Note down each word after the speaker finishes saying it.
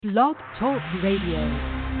Blog Talk Radio.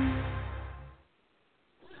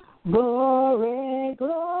 Glory,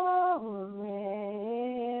 glory,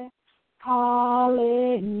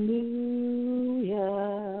 hallelujah.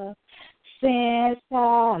 Since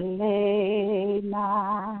I laid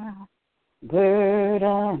my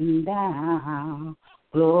burden down,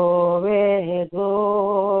 glory,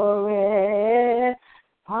 glory,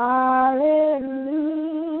 hallelujah.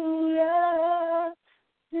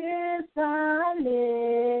 Since I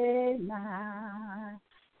laid my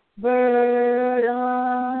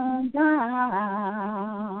burden down.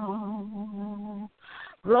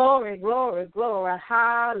 Glory, glory, glory,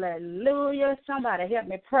 hallelujah. Somebody help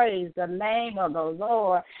me praise the name of the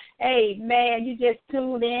Lord. Amen. You just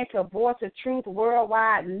tuned in to Voice of Truth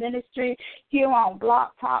Worldwide Ministry here on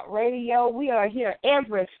Block Talk Radio. We are here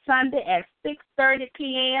every Sunday at 6:30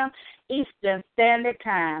 p.m. Eastern Standard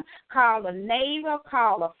Time. Call a neighbor,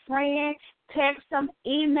 call a friend, text them,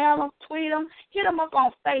 email them, tweet them, hit them up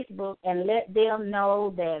on Facebook, and let them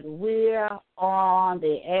know that we're on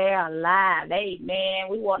the air live. Amen.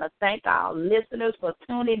 We want to thank our listeners for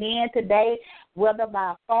tuning in today, whether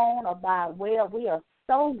by phone or by web. We are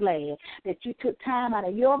so glad that you took time out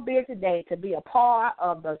of your busy day to be a part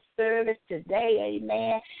of the service today.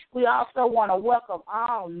 Amen. We also want to welcome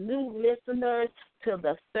all new listeners to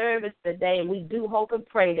the service today. We do hope and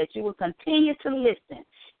pray that you will continue to listen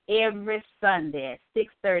every Sunday at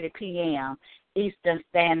 6:30 p.m. Eastern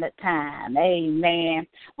Standard Time. Amen.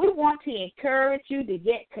 We want to encourage you to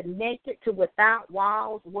get connected to Without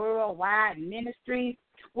Walls Worldwide Ministries.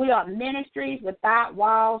 We are ministries without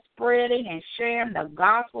walls, spreading and sharing the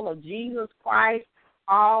gospel of Jesus Christ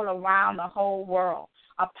all around the whole world.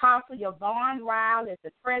 Apostle Yvonne Ryle is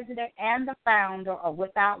the president and the founder of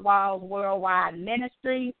Without Walls Worldwide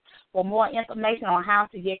Ministries. For more information on how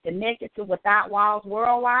to get connected to Without Walls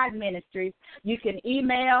Worldwide Ministries, you can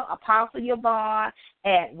email Apostle Yvonne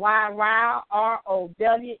at yryle,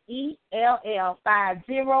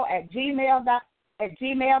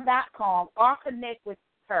 ROWELL50@gmail.com or connect with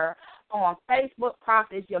her on Facebook,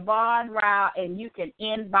 Prophet Yvonne Ryle, and you can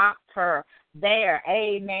inbox her there.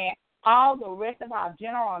 Amen. All the rest of our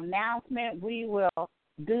general announcement, we will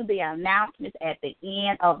do the announcements at the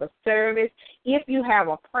end of the service. If you have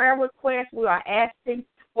a prayer request, we are asking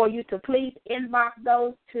for you to please inbox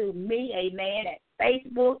those to me, amen, at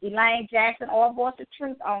Facebook, Elaine Jackson, or Voice of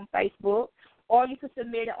Truth on Facebook, or you can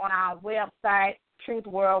submit it on our website,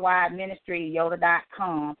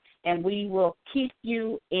 truthworldwideministry.yoda.com, and we will keep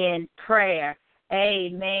you in prayer.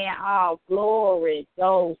 Amen. All glory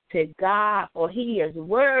goes to God, for he is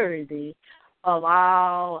worthy of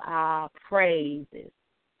all our praises.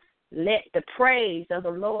 Let the praise of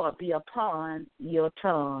the Lord be upon your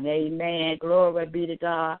tongue. Amen. Glory be to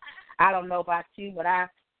God. I don't know about you, but I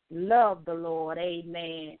love the Lord.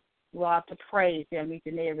 Amen. We ought to praise him each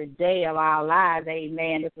and every day of our lives.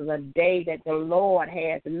 Amen. This is a day that the Lord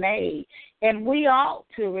has made, and we ought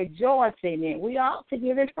to rejoice in it. We ought to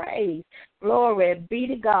give him praise. Glory be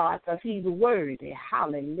to God, because he's worthy.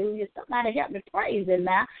 Hallelujah. Somebody help me praise him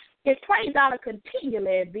now. His praise ought to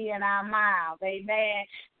continually be in our mouths. Amen.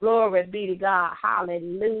 Glory be to God.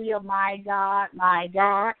 Hallelujah. My God, my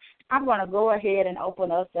God. I'm going to go ahead and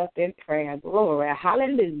open us up in prayer. Glory.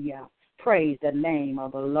 Hallelujah. Praise the name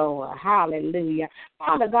of the Lord. Hallelujah.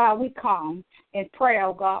 Father God, we come in prayer,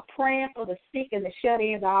 oh God, praying for the sick and the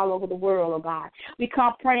shut-ins all over the world, oh God. We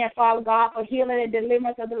come praying, Father God, for healing and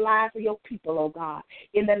deliverance of the lives of your people, oh God,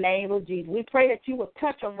 in the name of Jesus. We pray that you will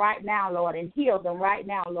touch them right now, Lord, and heal them right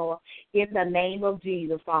now, Lord, in the name of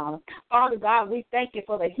Jesus, Father. Father God, we thank you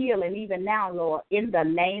for the healing even now, Lord, in the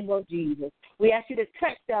name of Jesus. We ask you to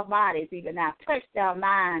touch their bodies even now, touch their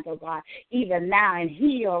minds, oh God, even now, and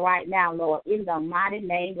heal right now, Lord, in the mighty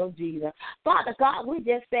name of Jesus. Father God, we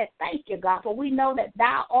just said thank you, God, for we know that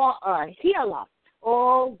thou art a healer.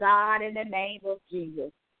 Oh, God, in the name of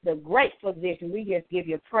Jesus, the great physician, we just give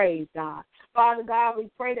you praise, God. Father God, we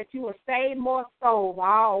pray that you will save more souls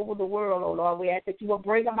all over the world, oh Lord. We ask that you will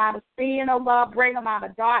bring them out of sin, oh God, bring them out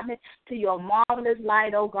of darkness to your marvelous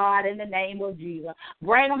light, oh God, in the name of Jesus.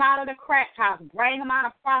 Bring them out of the crack house, bring them out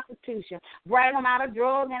of prostitution, bring them out of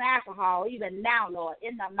drugs and alcohol, even now, Lord,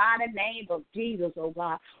 in the mighty name of Jesus, oh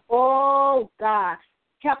God. Oh, God.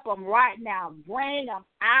 Help them right now. Bring them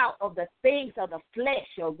out of the things of the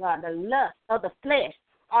flesh, oh God, the lust of the flesh.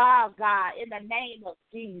 Oh, God, in the name of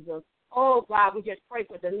Jesus. Oh, God, we just pray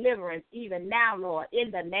for deliverance even now, Lord,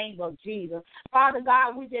 in the name of Jesus. Father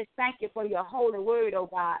God, we just thank you for your holy word, oh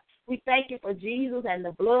God. We thank you for Jesus and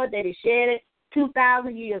the blood that he shed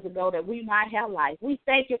 2,000 years ago that we might have life. We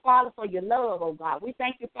thank you, Father, for your love, oh God. We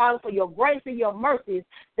thank you, Father, for your grace and your mercies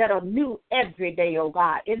that are new every day, oh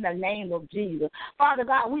God, in the name of Jesus. Father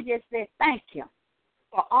God, we just say thank you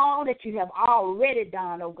for all that you have already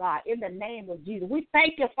done, oh God, in the name of Jesus. We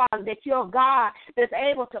thank you, Father, that you're a God that's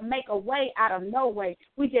able to make a way out of no way.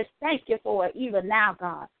 We just thank you for it even now,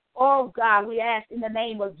 God. Oh, God, we ask in the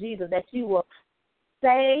name of Jesus that you will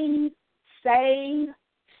save,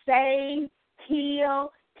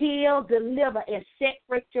 heal, deliver, and set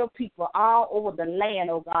free your people all over the land,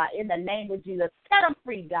 oh God, in the name of Jesus. Set them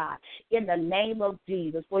free, God, in the name of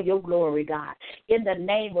Jesus, for your glory, God. In the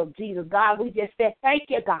name of Jesus, God, we just say thank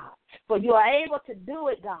you, God, for you are able to do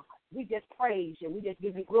it, God. We just praise you. We just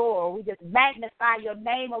give you glory. We just magnify your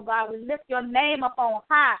name, oh God. We lift your name up on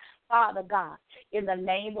high, Father God, in the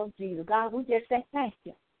name of Jesus. God, we just say thank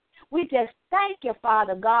you. We just thank you,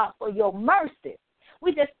 Father God, for your mercy.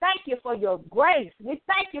 We just thank you for your grace. We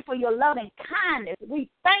thank you for your loving kindness. We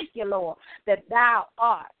thank you, Lord, that thou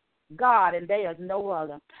art God and there is no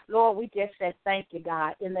other. Lord, we just say thank you,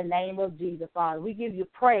 God, in the name of Jesus, Father. We give you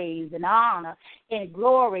praise and honor and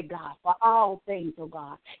glory, God, for all things, oh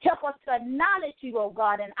God. Help us to acknowledge you, oh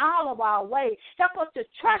God, in all of our ways. Help us to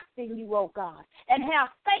trust in you, oh God, and have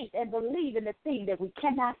faith and believe in the thing that we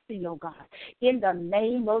cannot see, oh God, in the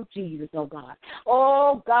name of Jesus, oh God.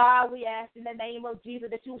 Oh God, we ask in the name of Jesus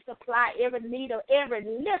that you supply every need of every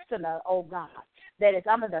listener, oh God, that is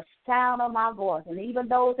under the sound of my voice, and even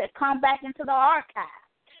those that come back into the archive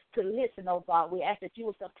to listen, oh God, we ask that you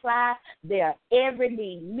will supply their every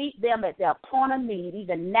need, meet them at their point of need,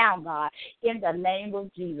 even now, God, in the name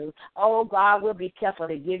of Jesus. Oh God, we'll be careful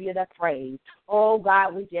to give you the praise. Oh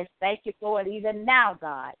God, we just thank you for it even now,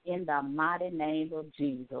 God, in the mighty name of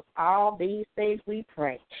Jesus. All these things we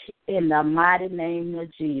pray in the mighty name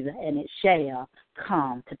of Jesus, and it shall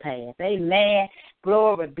come to pass. Amen.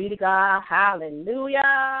 Glory be to God. Hallelujah.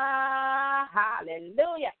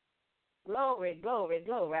 Hallelujah. Glory, glory,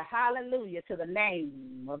 glory. Hallelujah to the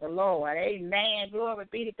name of the Lord. Amen. Glory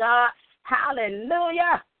be to God.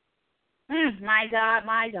 Hallelujah. My God,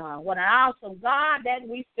 my God. What an awesome God that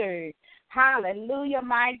we serve. Hallelujah,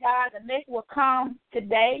 my God. The message will come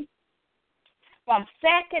today from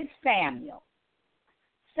 2 Samuel.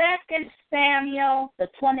 2 Samuel, the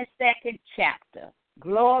 22nd chapter.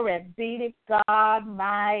 Glory be to God,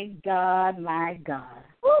 my God, my God.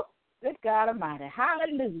 Woo, good God Almighty.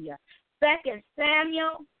 Hallelujah. 2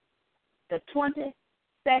 Samuel, the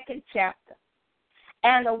 22nd chapter.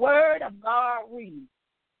 And the word of God reads,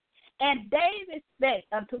 And David spake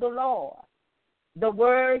unto the Lord the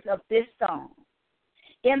words of this song.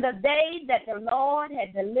 In the day that the Lord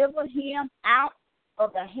had delivered him out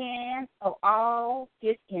of the hand of all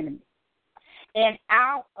his enemies, and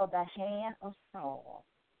out of the hand of Saul.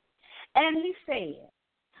 And he said,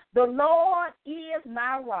 The Lord is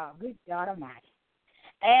my rock, good God Almighty,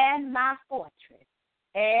 and my fortress,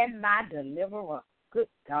 and my deliverer, good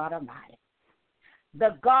God Almighty.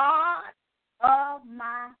 The God of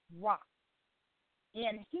my rock,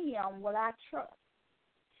 in him will I trust.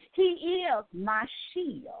 He is my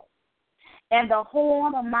shield, and the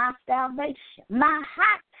horn of my salvation, my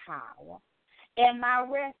high tower, and my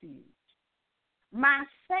refuge, my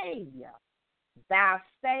Savior. Thou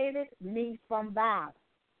savest me from violence.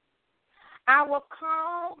 I will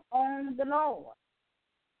call on the Lord,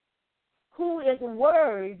 who is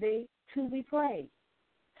worthy to be praised.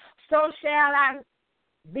 So shall I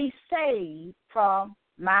be saved from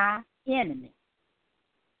my enemy.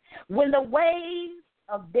 When the waves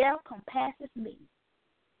of death compasses me,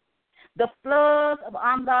 the floods of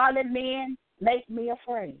ungodly men make me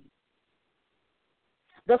afraid.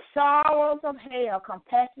 The sorrows of hell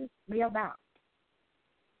compasses me about.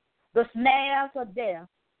 The snares of death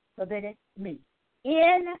surrounded me.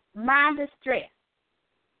 In my distress,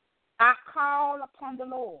 I called upon the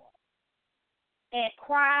Lord and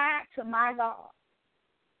cried to my God,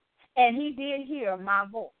 and he did hear my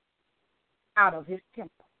voice out of his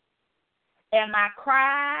temple, and my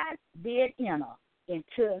cries did enter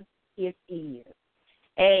into his ears.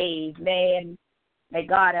 Amen. May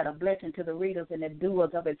God add a blessing to the readers and the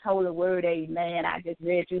doers of his holy word. Amen. I just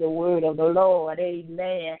read you the word of the Lord.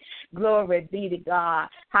 Amen. Glory be to God.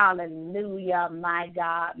 Hallelujah. My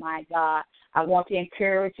God, my God. I want to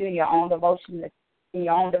encourage you in your own devotional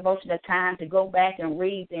time to go back and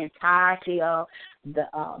read the entirety of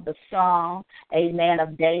the song, amen,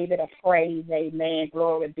 of David, of praise, amen.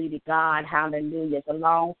 Glory be to God. Hallelujah. It's a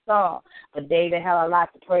long song, but David had a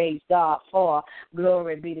lot to praise God for.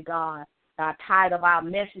 Glory be to God. Our title of our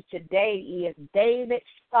message today is David's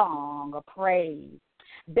Song of Praise.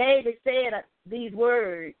 David said these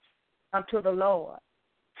words unto the Lord.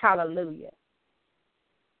 Hallelujah.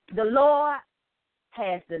 The Lord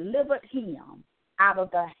has delivered him out of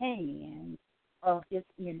the hands of his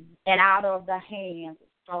enemies and out of the hands of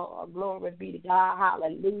Saul. Glory be to God.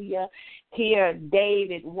 Hallelujah. Here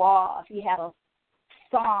David was. He had a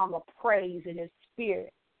song of praise in his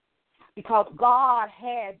spirit because God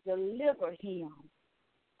had delivered him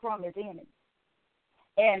from his enemies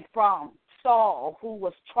and from Saul, who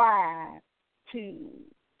was trying to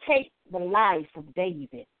take the life of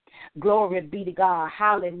David. Glory be to God.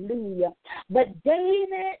 Hallelujah. But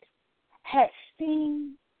David had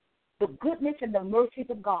seen the goodness and the mercies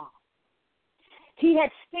of God. He had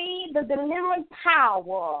seen the delivering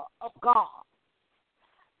power of God,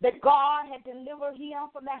 that God had delivered him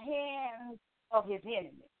from the hands of his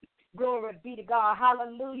enemies. Glory be to God.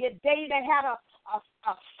 Hallelujah. David had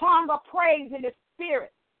a song of praise in his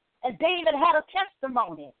spirit, and David had a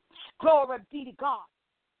testimony. Glory be to God,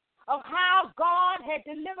 of how God had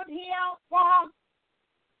delivered him from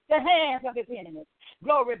the hands of his enemies.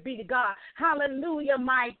 Glory be to God. Hallelujah,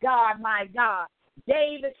 my God, my God.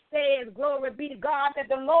 David says, glory be to God, that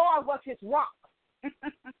the Lord was his rock.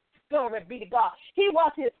 Glory be to God. He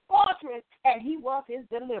was his fortress, and he was his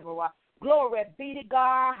deliverer. Glory be to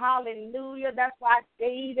God. Hallelujah. That's why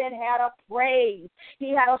David had a praise.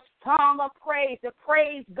 He had a song of praise to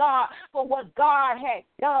praise God for what God had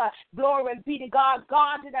done. Glory be to God.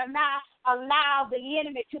 God did not allow the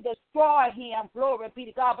enemy to destroy him. Glory be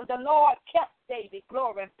to God. But the Lord kept David.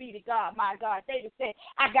 Glory be to God. My God. David said,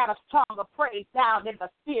 I got a song of praise down in the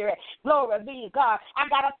spirit. Glory be to God. I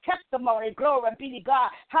got a testimony. Glory be to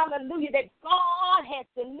God. Hallelujah. That God has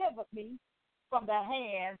delivered me from the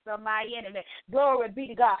hands of my enemy. Glory be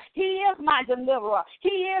to God. He is my deliverer. He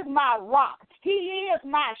is my rock. He is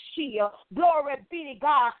my shield. Glory be to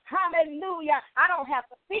God. Hallelujah. I don't have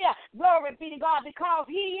to fear. Glory be to God, because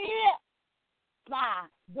he is my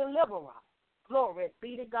deliverer. Glory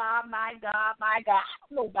be to God, my God, my God. I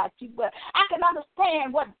don't know about you, but I can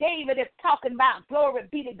understand what David is talking about. Glory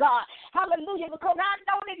be to God. Hallelujah, because I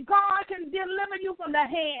know that God can deliver you from the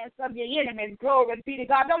hands of your enemies. Glory be to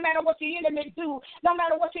God. No matter what your enemies do, no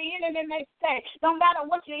matter what your enemy may say, no matter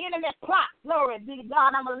what your enemy plot. Glory be to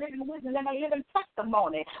God. I'm a living witness and a living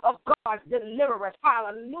testimony of God's deliverance.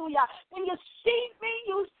 Hallelujah. When you see me,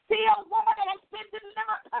 you see a woman that has been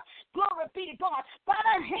delivered. Glory be to God. By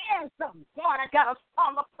the hands of God, I got a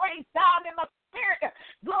song of praise down in my spirit.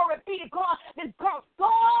 Glory be to God. Because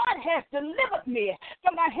God has delivered me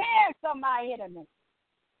from the hands of my enemies.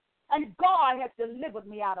 And God has delivered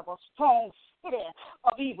me out of a strong city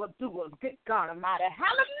of evildoers. Good God Almighty.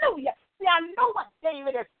 Hallelujah. See, I know what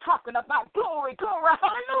David is talking about. Glory, glory,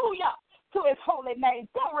 hallelujah to his holy name.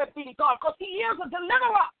 Glory be to God, because he is a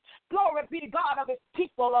deliverer. Glory be to God of his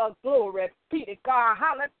people. Glory be to God.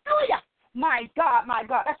 Hallelujah. My God, my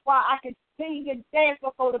God. That's why I can sing and dance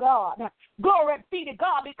before the God. Glory be to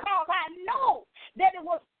God, because I know that it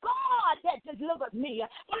was God that delivered me.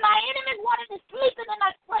 When my enemy wanted to sleep in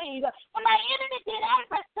my grave, when my enemy did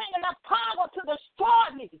everything in the power to destroy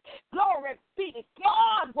me, glory be to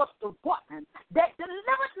God was the one that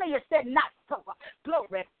delivered me and said, not so.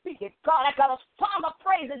 Glory be to God. I got a song of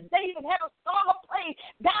praise, and David had a song of praise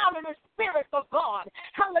down in the spirit of God.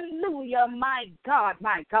 Hallelujah, my God,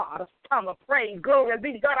 a song of praise. Glory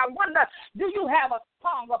be to God. I wonder, do you have a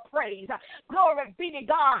song of praise? Glory be to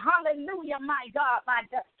God. Hallelujah, my God, my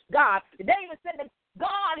God. David said that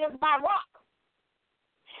God is my rock,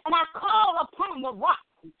 and I call upon the rock.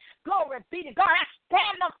 Glory be to God. I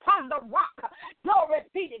stand upon the rock. Glory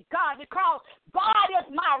be to God, because God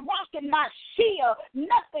is my rock and my shield.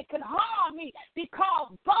 Nothing can harm me,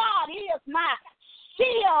 because God is my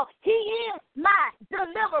shield. He is my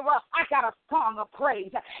deliverer. I got a song of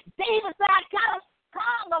praise. David said, I got a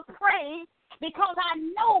song of praise because I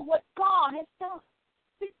know what God has done.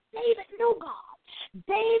 David knew God.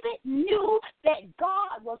 David knew that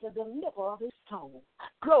God was a deliverer of his soul.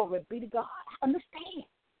 Glory be to God. Understand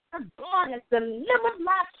that God has delivered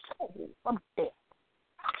my soul from death.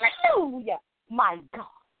 Hallelujah, my God.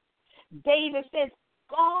 David says,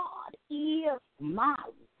 God is my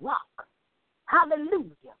rock.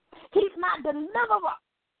 Hallelujah. He's my deliverer.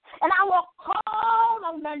 And I will call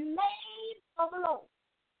on the name of the Lord.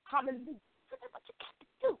 Hallelujah. That's what you got to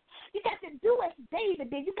do. You got to do as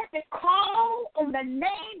David did. You got to call on the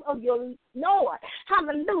name of your Lord.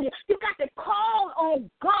 Hallelujah. You got to call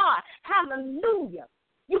on God. Hallelujah.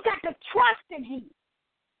 You got to trust in him.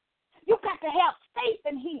 You got to have faith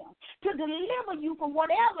in him to deliver you from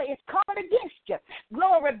whatever is coming against you.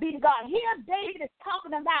 Glory be to God. Here David is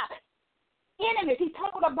talking about enemies. He's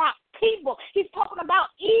talking about people. He's talking about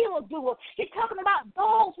evildoers. He's talking about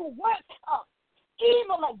those who work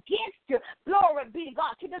evil against you. Glory be to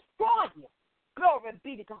God, to destroy you. Glory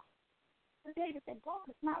be to God. And David said, God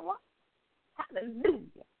is not right.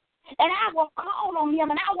 Hallelujah. And I will call on him,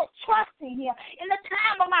 and I will trust in him in the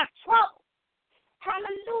time of my trouble.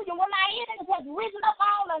 Hallelujah. When my enemies have risen up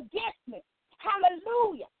all against me.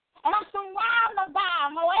 Hallelujah. And I'm surrounded by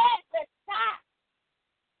them on every side.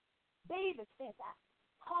 David says, I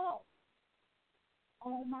call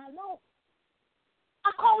on my Lord.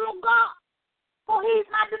 I call on God, for he's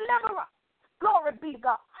my deliverer. Glory be to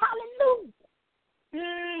God. Hallelujah.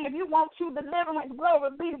 If you want true deliverance, glory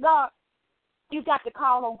be to God, you got to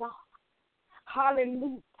call on God.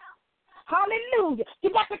 Hallelujah. Hallelujah. You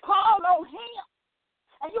got to call on him.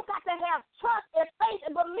 And you got to have trust and faith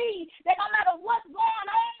and believe that no matter what's going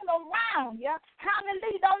on around you,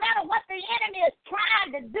 hallelujah, no matter what the enemy is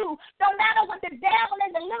trying to do, no matter what the devil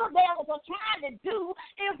and the little devils are trying to do,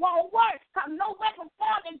 it won't work. Because no weapon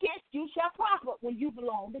formed against you shall prosper when you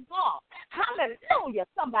belong to God. Hallelujah.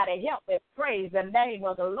 Somebody help me praise the name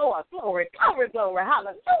of the Lord. Glory, glory, glory.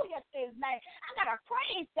 Hallelujah to his name. I got a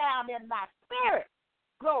praise down in my spirit.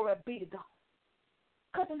 Glory be to God.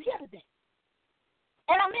 Because I'm here today.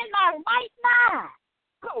 And I'm in my right mind.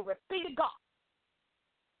 Glory be to God.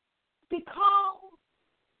 Because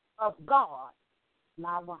of God,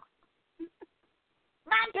 my rock.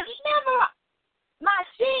 My deliverer. My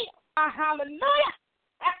shield. My hallelujah.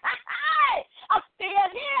 I'm still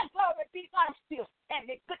here. Glory be to God. I'm still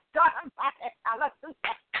standing. Good God Almighty.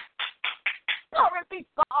 Hallelujah. Glory be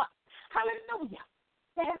to God. Hallelujah.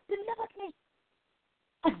 They have delivered me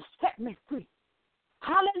and set me free.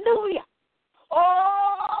 Hallelujah.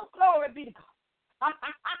 Oh, glory be to God.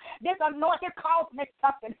 This anointing caused me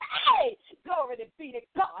something. Hey, glory to be to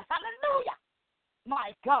God. Hallelujah.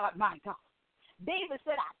 My God, my God. David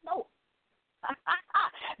said, I know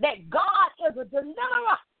that God is a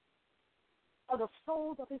deliverer of the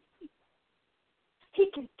souls of his people. He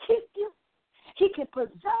can keep you. He can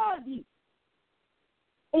preserve you.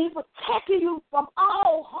 And he protect you from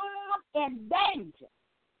all harm and danger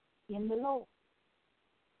in the Lord.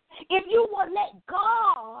 If you will let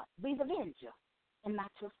God be the avenger and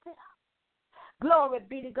not yourself. Glory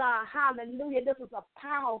be to God. Hallelujah. This is a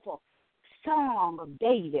powerful song of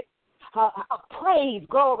David. A praise.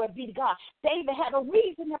 Glory be to God. David had a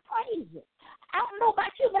reason to praise it. I don't know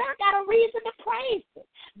about you, but I got a reason to praise it.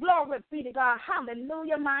 Glory be to God.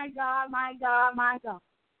 Hallelujah. My God, my God, my God.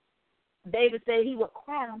 David said he would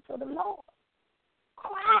cry unto the Lord.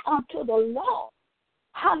 Cry unto the Lord.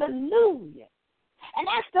 Hallelujah. And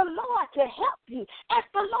ask the Lord to help you. Ask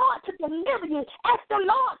the Lord to deliver you. Ask the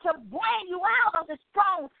Lord to bring you out of the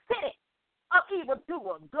strong city of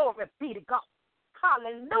evildoers. Glory be to God.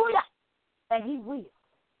 Hallelujah. And he will.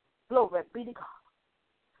 Glory be to God.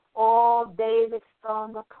 Oh, David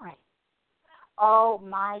sung a praise. Oh,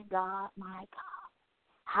 my God, my God.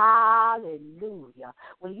 Hallelujah.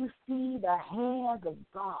 When you see the hands of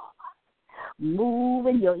God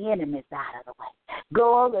moving your enemies out of the way.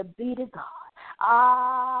 Glory be to God.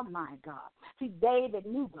 Ah, my God. See, David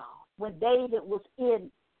knew God when David was in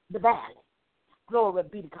the valley. Glory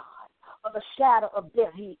be to God. Of the shadow of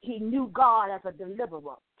death, he knew God as a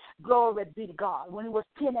deliverer. Glory be to God. When he was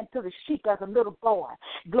tending to the sheep as a little boy,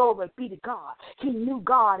 glory be to God. He knew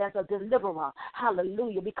God as a deliverer.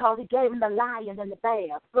 Hallelujah. Because he gave him the lion and the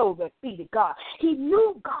bear. Glory be to God. He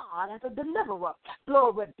knew God as a deliverer.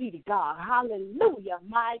 Glory be to God. Hallelujah.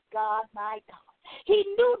 My God, my God. He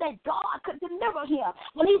knew that God could deliver him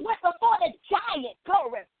when he went before the giant.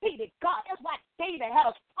 Glory be to God. That's why David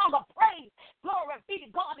had a song of praise. Glory be to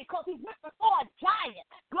God, because he went before a giant.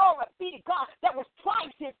 Glory be to God, that was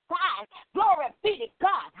twice his size. Glory be to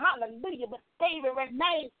God. Hallelujah. But David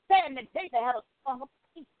remained standing. David had a song of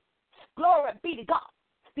praise. Glory be to God,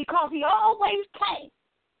 because he always came.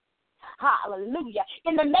 Hallelujah.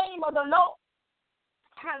 In the name of the Lord.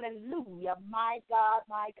 Hallelujah. My God,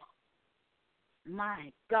 my God.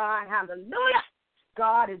 My God, hallelujah.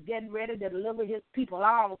 God is getting ready to deliver his people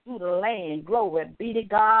all through the land. Glory be to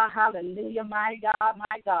God. Hallelujah, my God,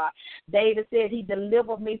 my God. David said he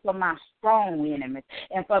delivered me from my strong enemies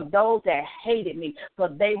and from those that hated me, for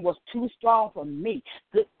they was too strong for me.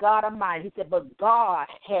 Good God Almighty. He said, but God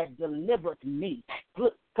has delivered me.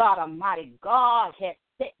 Good God Almighty. God has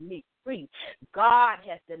set me free. God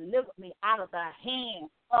has delivered me out of the hands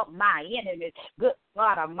of my enemies. Good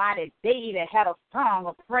God Almighty. David had a song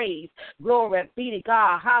of praise. Glory be to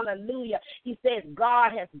God. Hallelujah. He says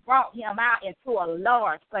God has brought him out into a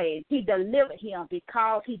large place. He delivered him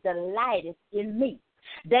because he delighted in me.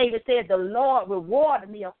 David said, the Lord rewarded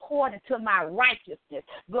me according to my righteousness.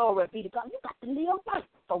 Glory be to God. You got to live right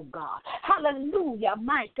before God. Hallelujah.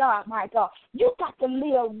 My God, my God. You got to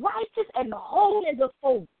live righteous and holy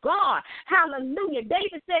before God. Hallelujah.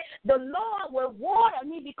 David said, the Lord rewarded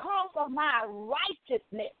me because of my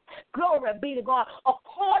righteousness. Glory be to God.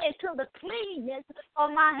 According to the cleanness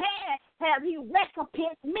of my hands have he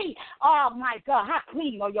recompensed me. Oh, my God. How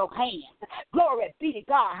clean are your hands? Glory be to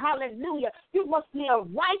God. Hallelujah. You must live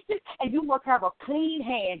righteous and you must have a clean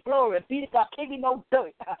hand. Glory be to God. Can't be no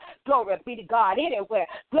dirt. Glory be to God anywhere.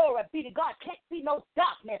 Glory be to God. Can't be no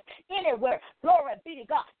darkness anywhere. Glory be to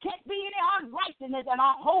God. Can't be any unrighteousness and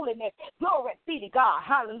unholiness. Glory be to God.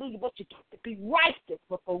 Hallelujah. But you got to be righteous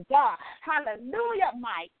before God. Hallelujah.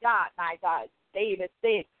 My God, my God. David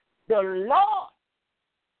said, the Lord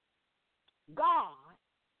God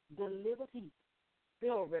delivered him.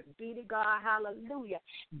 Glory be to God. Hallelujah.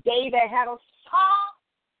 David had a song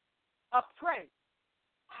of praise.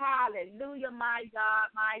 Hallelujah, my God,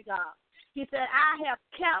 my God. He said, I have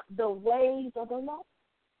kept the ways of the Lord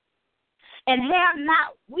and have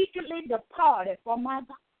not wickedly departed from my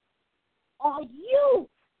God. Are you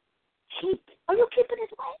keeping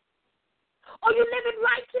his way? Are you living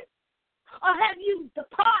righteous? Or have you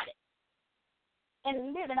departed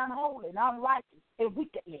and living unholy and unrighteous and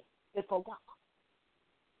wickedly before God?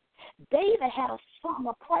 David had a song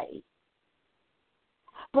of praise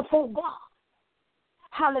before God.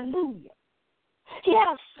 Hallelujah. He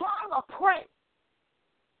had a song of praise,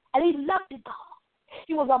 and he loved God.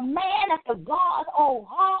 He was a man after God's own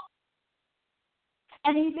heart,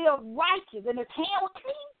 and he lived righteous, and his hand was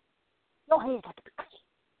clean. Your hand got to be clean.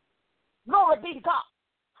 Glory be to God.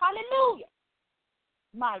 Hallelujah.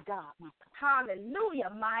 My God, my God.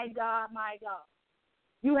 Hallelujah, my God, my God.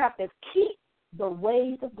 You have to keep the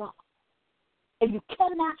ways of God, and you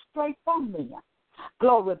cannot stray from them.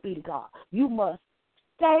 Glory be to God. You must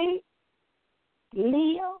stay,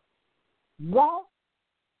 live, walk,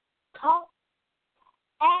 talk,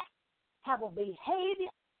 act, have a behavior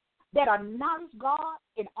that acknowledge God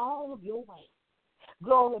in all of your ways.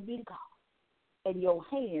 Glory be to God. And your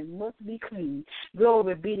hands must be clean.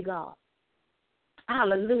 Glory be to God.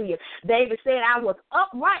 Hallelujah. David said, I was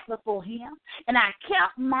upright before him, and I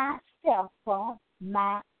kept myself from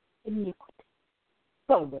my iniquity.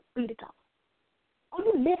 Glory be to God. Are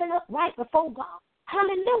you living upright before God?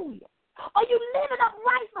 Hallelujah. Are you living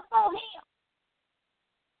upright before him?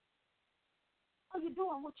 Are you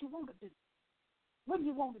doing what you want to do when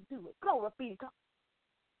you want to do it? Glory be to God.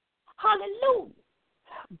 Hallelujah.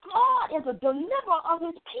 God is a deliverer of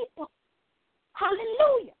his people.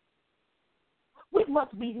 Hallelujah. We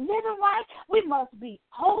must be living right. We must be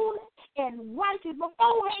holy and righteous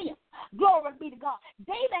before him. Glory be to God.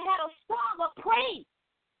 David had a song of praise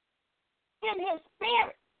in his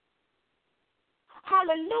spirit.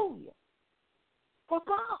 Hallelujah. For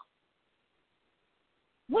God.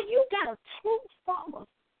 When you got a true song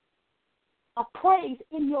of praise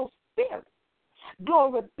in your spirit,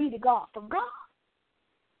 glory be to God. For God,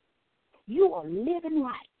 you are living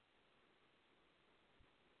right.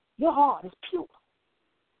 Your heart is pure.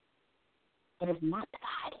 It is not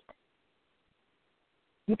divided.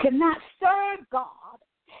 You cannot serve God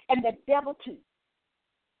and the devil too.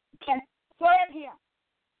 You can't serve him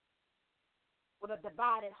with a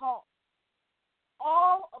divided heart.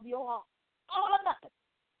 All of your heart, all or nothing.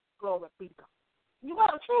 Glory be to God. You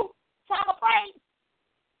got a true song of praise.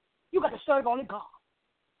 You got to serve only God.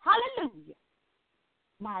 Hallelujah.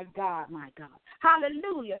 My God, my God.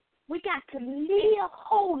 Hallelujah. We got to live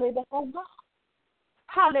holy before God.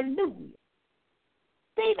 Hallelujah.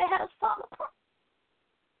 David had a song of praise.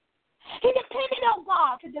 He depended on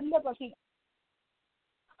God to deliver him.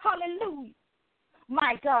 Hallelujah.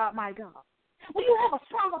 My God, my God. When you have a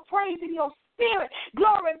song of praise in your spirit,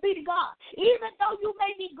 glory be to God. Even though you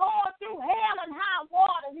may be going through hell and high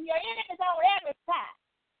waters and your enemies on every side.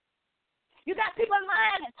 You got people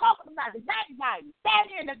lying and talking about it, backbiting,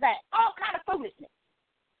 standing in the back, all kind of foolishness.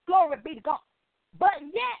 Glory be to God. But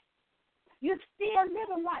yet, you're still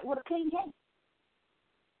living right with a clean hand.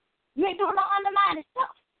 You ain't doing no undermining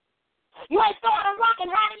stuff. You ain't throwing a rock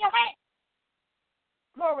and hiding your hand.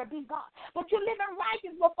 Glory be to God. But you're living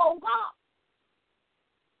righteous before God.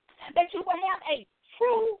 That you will have a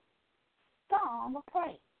true song of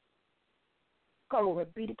praise. Glory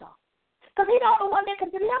be to God. Because he's the only one that can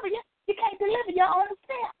deliver you. You can't deliver your own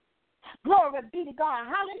self. Glory be to God.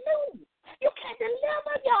 Hallelujah. You can't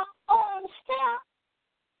deliver your own self.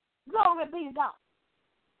 Glory be to God.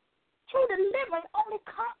 True deliverance only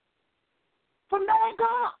comes from knowing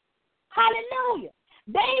God. Hallelujah.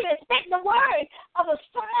 David spake the word of a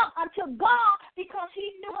song unto God because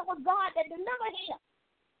he knew it was God that delivered him.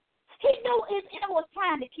 He knew his enemy was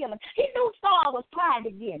trying to kill him. He knew Saul was trying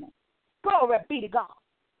to get him. Glory be to God.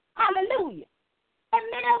 Hallelujah. And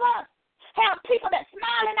many of us have people that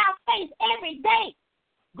smile in our face every day.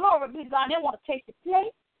 Glory be to God. They want to take the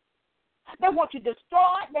place. They want you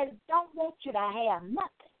destroyed. They don't want you to have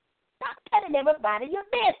nothing. Stop telling everybody your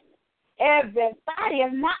business. Everybody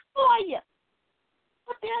is not for you,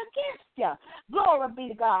 but they're against you. Glory be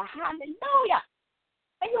to God. Hallelujah.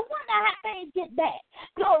 And you wonder how things get bad.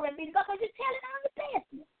 Glory be to God, because you're telling all the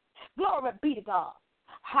business. Glory be to God.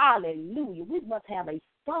 Hallelujah. We must have a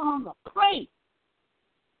song of praise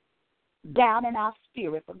down in our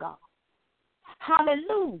spirit for God.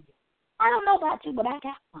 Hallelujah. I don't know about you, but I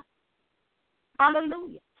got one.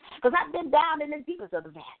 Hallelujah. Because I've been down in the deepest of the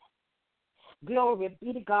valley. Glory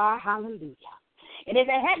be to God. Hallelujah. And if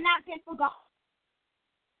it had not been for God,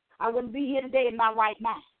 I wouldn't be here today in my right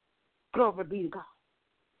mind. Glory be to God.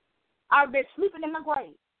 I would be sleeping in my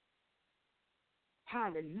grave.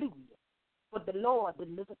 Hallelujah. But the Lord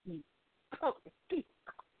delivered me. Glory be to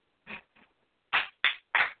God.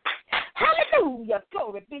 Hallelujah.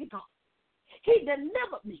 Glory be to God. He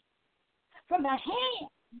delivered me from the hand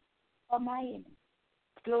of my enemy.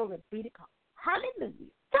 Glory be to God.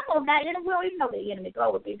 Hallelujah. Some of my enemies, we don't even know the enemy.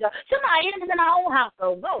 Glory be to God. Some of our enemies in our own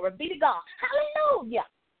household. Glory be to God. Hallelujah.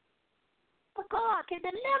 But God can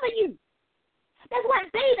deliver you. That's why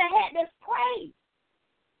David had this praise.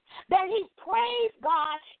 That he praised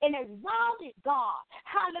God and exalted God.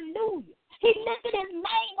 Hallelujah. He lifted his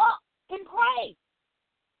name up in praise.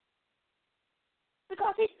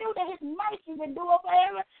 Because he knew that his mercy endure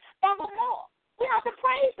forevermore. We have to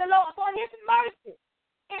praise the Lord for his mercy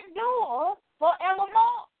endure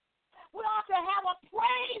forevermore. We ought to have a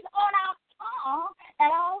praise on our tongue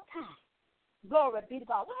at all times. Glory be to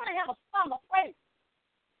God. We want to have a song of praise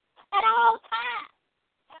at all times.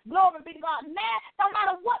 Glory be to God. Man, no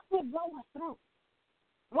matter what we're going through,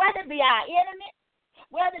 whether it be our enemy,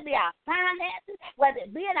 whether it be our finances, whether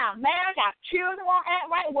it be in our marriage, our children won't act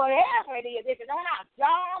right, whatever it is, if it's on our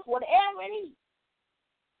jobs, whatever it is,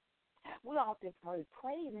 we ought to praise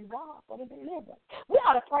God for the deliverance. We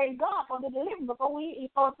ought to praise God for the deliverance before we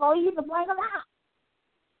even bring them out.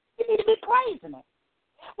 We need to be praising Him.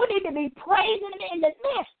 We need to be praising Him in the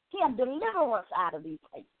midst. Him deliver us out of these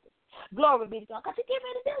places. Glory be to God, because He get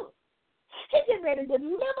ready to do it. He get ready to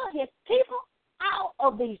deliver His people out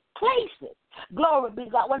of these places. Glory be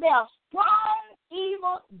to God. When they are strong,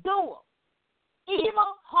 evil doers,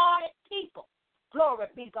 evil-hearted people. Glory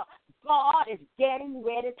be to God. God is getting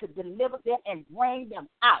ready to deliver them and bring them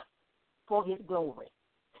out for His glory.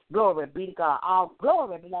 Glory be to God. All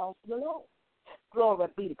glory belongs to the Lord. Glory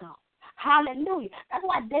be to God. Hallelujah. That's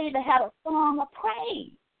why David had a song of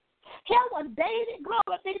praise. Here was David,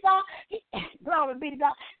 glory be to God. Glory be to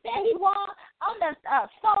God. There he was on the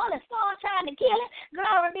Saul, and Saul trying to kill him.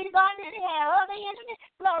 Glory be to God. And then he had other enemies.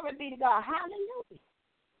 Glory be to God. Hallelujah.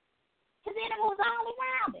 His enemy was all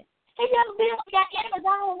around him. Have you ever been when you got enemies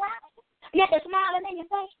all around you? You got the smiling in your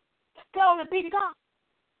face. Glory be to God.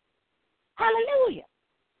 Hallelujah.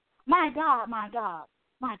 My God, my God,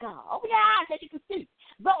 my God. Open your eyes that you can see.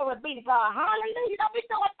 Glory be to God. Hallelujah. Don't be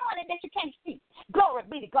so anointed that you can't see. Glory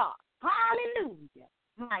be to God. Hallelujah.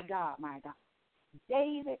 My God, my God.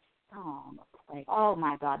 David's song of praise. Oh,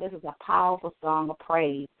 my God. This is a powerful song of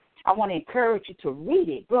praise. I want to encourage you to read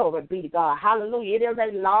it. Glory be to God. Hallelujah. It is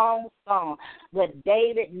a long song, but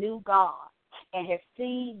David knew God and has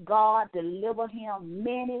seen God deliver him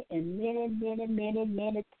many and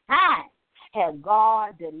many times. Has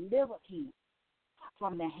God delivered him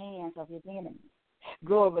from the hands of his enemies.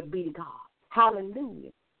 Glory be to God.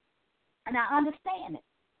 Hallelujah. And I understand it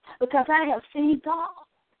because I have seen God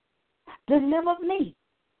deliver me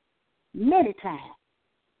many times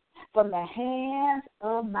from the hands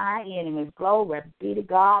of my enemies. Glory be to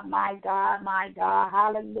God, my God, my God,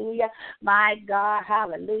 hallelujah, my God,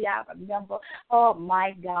 hallelujah. I remember, oh,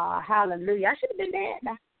 my God, hallelujah. I should have been dead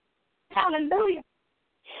now. Hallelujah.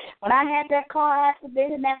 When I had that car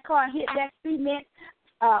accident and that car hit that cement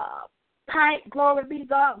pipe, glory be to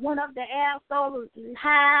God, went up the air so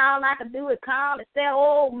high, all I could do is call and say,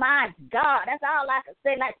 oh, my God. That's all I could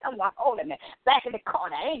say, like someone holding me back in the car.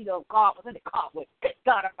 The angel of God was in the car with good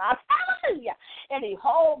God about hallelujah. And he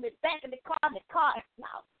hold me back in the car,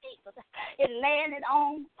 now, Jesus, it landed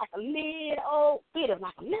on like a little bit of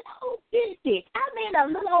like a little bitty ditch. I mean, a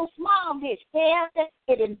little small ditch.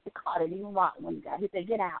 The car didn't even rock when he got. He said,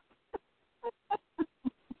 get out.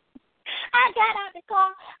 I got out the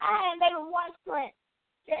car. I had maybe one scratch.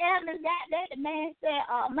 Evans got that, the man said,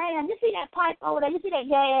 man, you see that pipe over there? You see that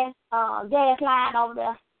gas line over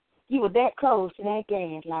there? You were that close to that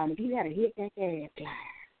gas line. If you had to hit that gas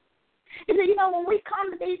line. He said, when we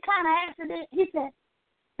come to these kind of accidents, he said,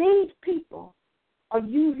 these people are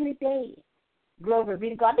usually dead. Glory be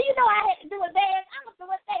to God. Do you know I had to do a dance? I was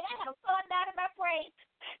doing a thing. I had a fun down in my praise,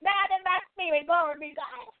 down in my spirit. Glory be to God.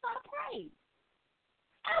 I had a fun praise.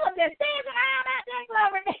 I was just dancing around out there.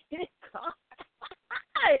 Glory be to God.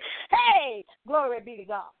 Hey, glory be to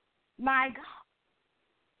God. My God.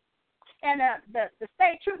 And the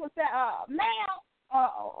state trooper said, ma'am,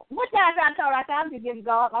 what time I told her? I said, I'm just giving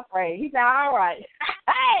God my praise. He said, all right.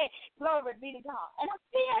 Hey, glory be to God. And I'm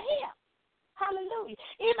still here. Hallelujah.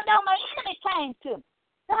 Even though my enemy came to me,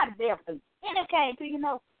 God is there for you. Enemy came to you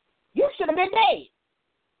should have been dead.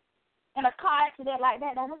 In a car accident like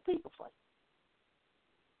that, was people for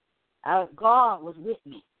you. God was with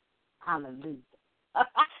me. Hallelujah.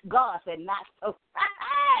 God said, not so.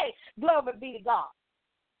 Hey, glory be to God.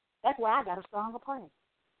 That's why I got a song of praise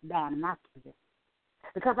down in my spirit.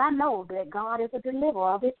 Because I know that God is a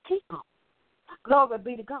deliverer of his people. Glory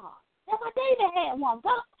be to God. That's what David had one.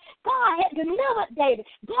 God had delivered David.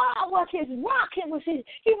 God was his rock. He was his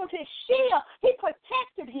shield. He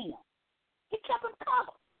protected him. He kept him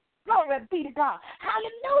covered. Glory be to God.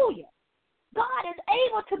 Hallelujah. God is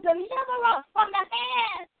able to deliver us from the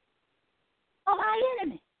hands of our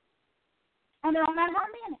enemy. And no matter how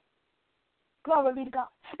many. Glory be to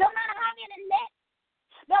God. No matter how many nets.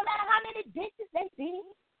 No matter how many dishes they did.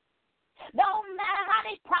 No matter how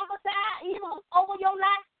they prophesy evil over your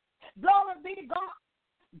life. Glory be to God.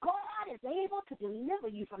 God is able to deliver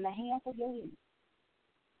you from the hands of your enemy.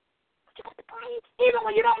 But you got to praise. Even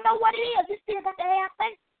when you don't know what it is, you still got to have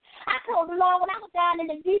faith. I told the Lord when I was down in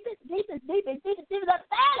the deepest of the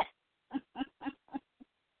valley.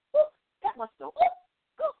 That was so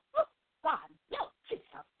God, no, Jesus.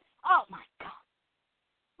 Oh my God.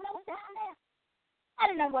 When I was down there, I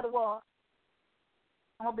didn't know what it was.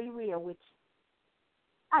 I'm gonna be real with you.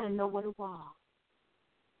 I didn't know what it was.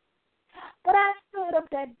 But I stood up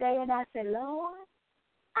that day and I said, Lord,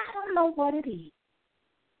 I don't know what it is,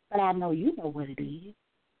 but I know you know what it is.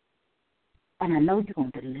 And I know you're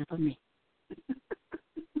going to deliver me.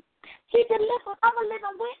 He delivered. I'm a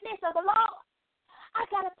living witness of the Lord. I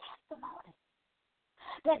got a testimony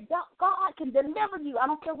that God can deliver you. I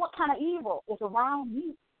don't care what kind of evil is around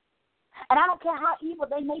you. And I don't care how evil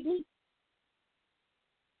they may be.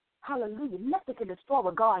 Hallelujah. Nothing can destroy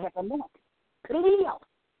what God has anointed. Live.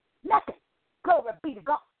 Nothing. Glory be to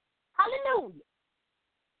God. Hallelujah.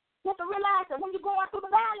 You have to realize that when you're going through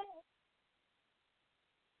the valley,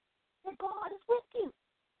 that God is with you.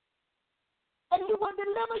 And he will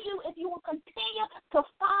deliver you if you will continue to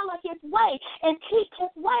follow his way and keep his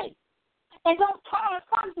way. And don't turn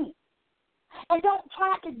from him. And don't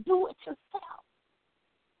try to do it yourself.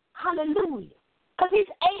 Hallelujah. Because he's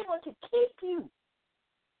able to keep you.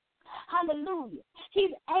 Hallelujah.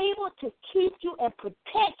 He's able to keep you and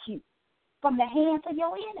protect you from the hands of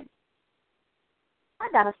your enemy. I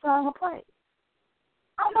got a song of praise.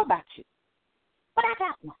 I don't know about you, but I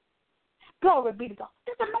got one. Glory be to God.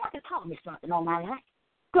 This anointing taught me something all my life.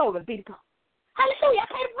 Glory be to God. Hallelujah. I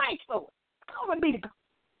can't praise for it. Glory be to God.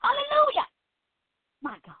 Hallelujah.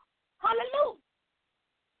 My God. Hallelujah.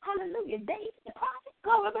 Hallelujah. David, the prophet,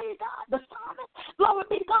 glory be to God. The psalmist, glory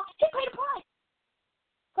be to God. He paid a price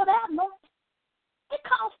for that anointing. It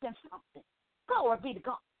cost him something. Glory be to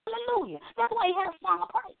God. Hallelujah. That's why he had a song of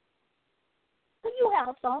praise. So you have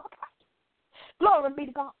a song of praise. Glory be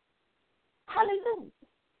to God. Hallelujah.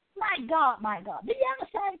 My God, my God. Did you ever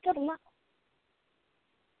sing to the Lord?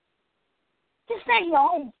 Just sing your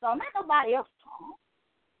own song, not nobody else's song,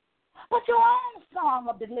 but your own song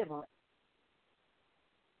of deliverance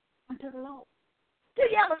unto the Lord. Do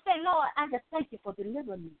you ever say, Lord, I just thank you for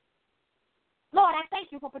delivering me. Lord, I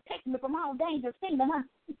thank you for protecting me from all dangers seen and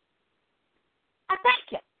unseen. I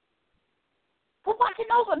thank you for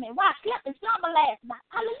watching over me while I slept in slumber last night.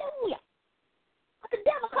 Hallelujah. But the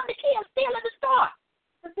devil come to kill, steal, and destroy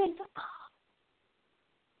the things of God.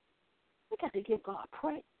 We got to give God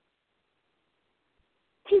praise.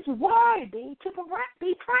 He's worthy to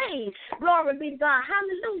be praised. Glory be to God.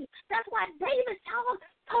 Hallelujah. That's why David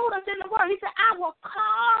told us in the word. He said, I will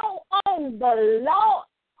call on the Lord.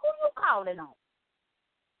 Who are you calling on?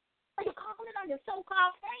 Are you calling on your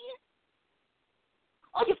so-called friends?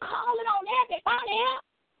 Are you calling on everybody else?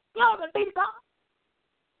 Glory be to God.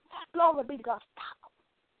 Glory be to God.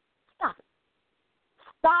 Stop it.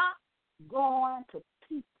 Stop going to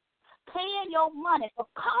people, paying your money for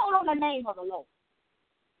call on the name of the Lord.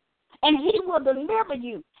 And he will deliver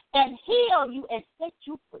you and heal you and set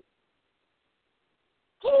you free.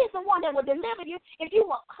 He is the one that will deliver you if you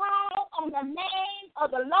will call on the name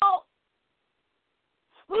of the Lord.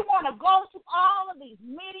 We want to go to all of these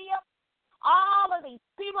media, all of these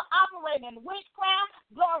people operating in witchcraft.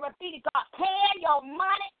 Glory be to God. Paying your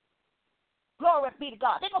money. Glory be to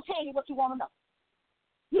God. They're going to tell you what you want to know.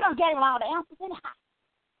 You done gave them all the answers anyhow.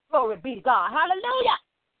 Glory be to God. Hallelujah.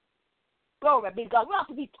 Glory be to God. We have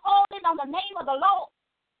to be calling on the name of the Lord.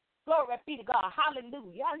 Glory be to God.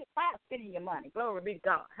 Hallelujah. Y'all get tired of spending your money. Glory be to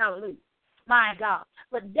God. Hallelujah. My God.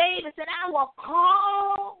 But David said, I will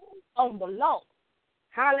call on the Lord.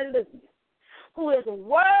 Hallelujah. Who is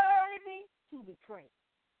worthy to be praised.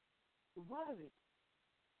 Worthy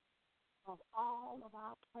of all of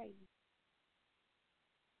our praise.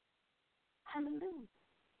 Hallelujah.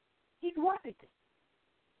 He's worthy.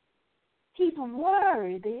 He's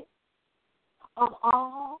worthy of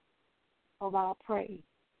all of our praise.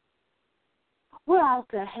 We ought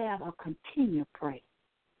to have a continued praise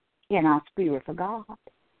in our spirit for God.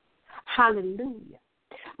 Hallelujah.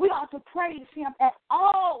 We ought to praise Him at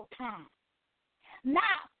all times, not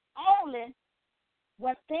only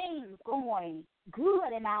when things are going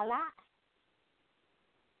good in our lives,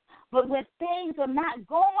 but when things are not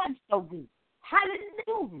going so good.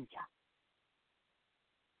 Hallelujah.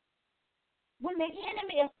 When the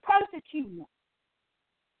enemy is persecuting us,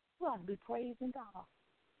 we ought to be praising God.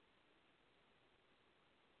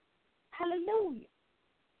 Hallelujah.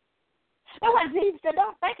 That's why Jesus said,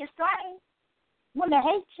 don't think it's strange when they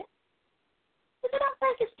hate you. He said, don't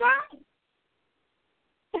think it's strange.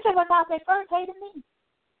 He said, because they first hated me.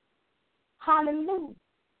 Hallelujah.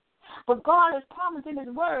 But God has promised in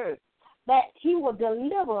His word that He will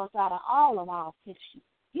deliver us out of all of our afflictions.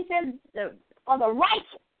 He said, for the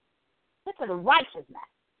righteous, listen to the righteous now,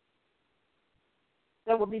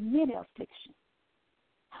 there will be many afflictions,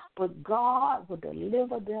 but God will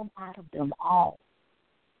deliver them out of them all.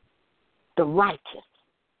 The righteous.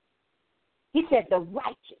 He said, the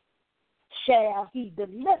righteous shall He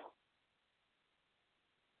deliver.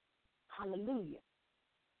 Hallelujah.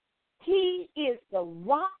 He is the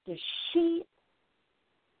rock, the shield.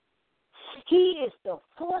 He is the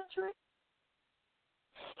fortress.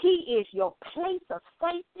 He is your place of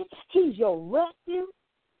safety. He's your refuge.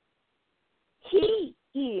 He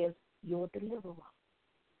is your deliverer.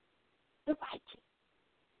 The righteous.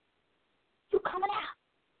 You coming out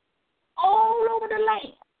all over the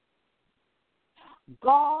land.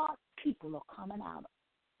 God's people are coming out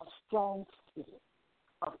of a strong city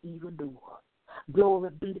of evildoers.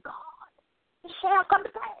 Glory be to God. It shall come to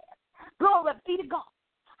pass. Glory be to God.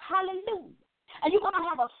 Hallelujah. And you're going to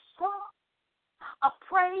have a song of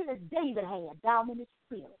praise that David had down in his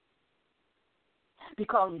spirit.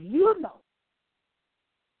 Because you know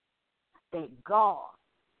that God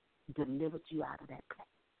delivered you out of that place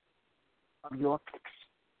of your affliction.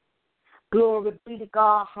 Glory be to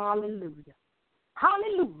God. Hallelujah.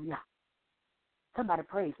 Hallelujah. Somebody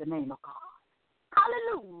praise the name of God.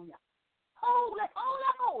 Hallelujah. Holy,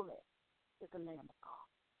 holy, holy is the Lamb of God.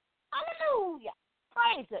 Hallelujah.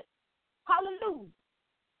 Praise it. Hallelujah.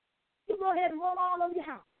 You go ahead and run all over your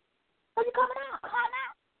house. So you coming out. Come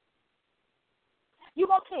out. You're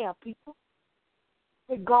going to tell people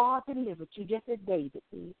that God delivered you just as David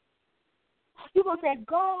did. You're going to say,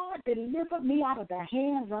 God delivered me out of the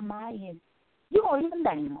hands of my enemies. You're going to even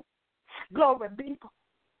name them. Glory be to God.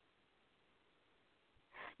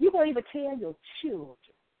 You're going to even tell your children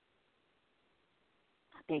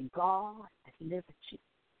that God has delivered you.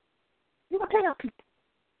 You're going to tell people.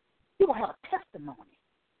 You're going to have a testimony.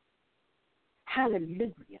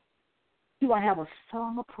 Hallelujah. You're going to have a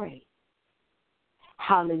song of praise.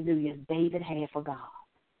 Hallelujah. David had for God.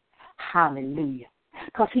 Hallelujah.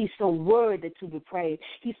 Because He's so worthy to be praised.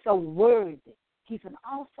 He's so worthy. He's an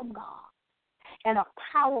awesome God and a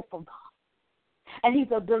powerful God. And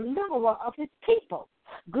He's a deliverer of His people.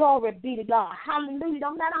 Glory be to God. Hallelujah.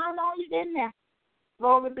 Don't matter how long you've been there.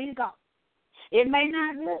 Glory be to God. It may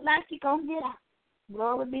not look like you're going to get out.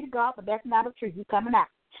 Glory be to God, but that's not the truth. You're coming out.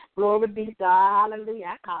 Glory be to God. Hallelujah.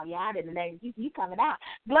 I call you out in the name of Jesus. You're coming out.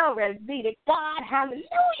 Glory be to God.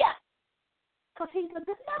 Hallelujah. Because He's a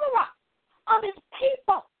deliverer of His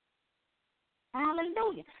people.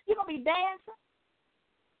 Hallelujah. You're going to be dancing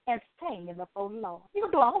and singing before the Lord. You're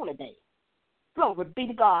going to do a holy day. Glory be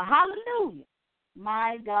to God. Hallelujah.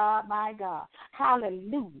 My God, my God.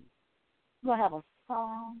 Hallelujah. You're going to have a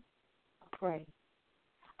song of praise.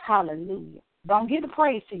 Hallelujah. Don't give the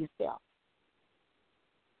praise to yourself.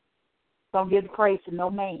 Don't give the praise to no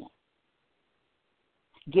man.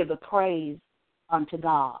 Give the praise unto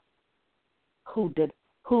God who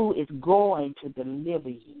who is going to deliver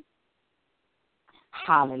you.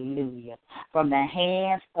 Hallelujah. From the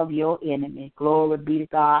hands of your enemy. Glory be to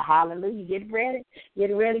God. Hallelujah. Get ready.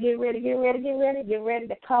 Get ready, get ready, get ready, get ready. Get ready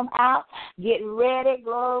to come out. Get ready.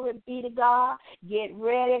 Glory be to God. Get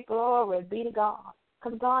ready. Glory be to God.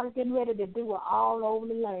 Because God is getting ready to do it all over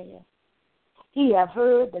the land. He has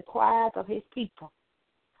heard the cries of his people.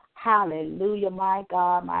 Hallelujah. My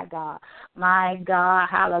God, my God. My God.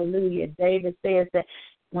 Hallelujah. David says that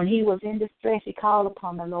when he was in distress, he called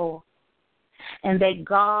upon the Lord. And that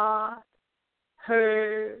God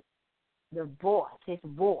heard the voice, his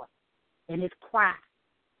voice, and his cry.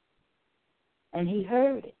 And he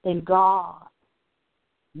heard it. And God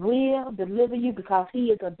will deliver you because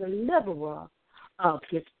he is a deliverer of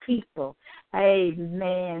his people.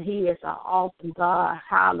 Amen. He is an awesome God.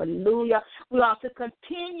 Hallelujah. We ought to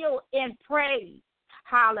continue in praise.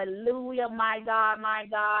 Hallelujah. My God, my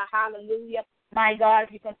God. Hallelujah. My God,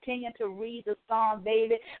 if you continue to read the song,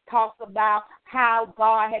 David talks about how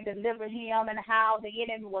God had delivered him and how the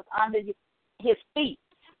enemy was under his feet.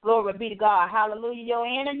 Glory be to God. Hallelujah. Your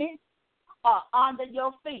enemies are under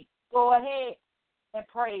your feet. Go ahead and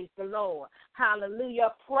praise the Lord.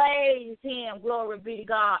 Hallelujah. Praise him. Glory be to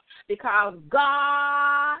God. Because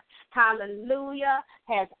God, hallelujah,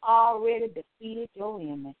 has already defeated your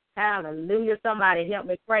enemy. Hallelujah. Somebody help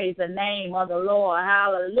me praise the name of the Lord.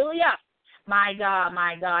 Hallelujah. My God,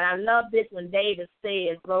 my God. I love this when David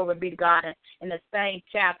says, glory be to God, in the same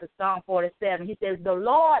chapter, Psalm 47. He says, the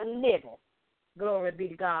Lord liveth, glory be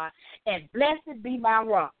to God, and blessed be my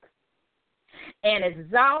rock, and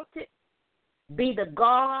exalted be the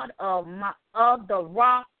God of the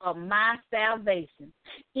rock of my salvation.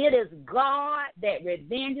 It is God that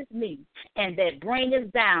revenges me, and that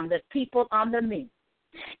bringeth down the people under me,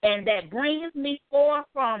 and that bringeth me forth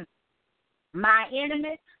from my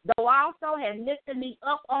enemies, though also has lifted me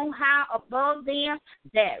up on high above them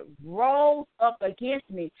that rose up against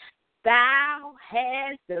me. Thou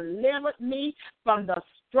hast delivered me from the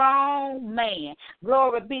strong man.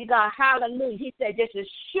 Glory be to God. Hallelujah. He said, just as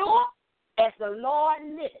sure as the Lord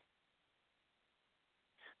liveth,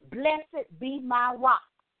 blessed be my rock.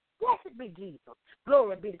 Blessed be Jesus.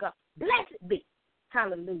 Glory be to God. Blessed be.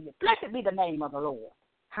 Hallelujah. Blessed be the name of the Lord.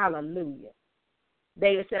 Hallelujah.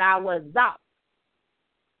 David said, I will exalt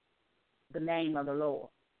the name of the Lord,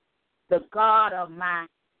 the God of my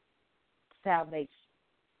salvation,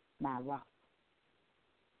 my rock.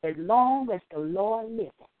 As long as the Lord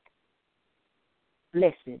liveth,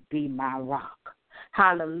 blessed be my rock.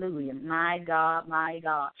 Hallelujah. My God, my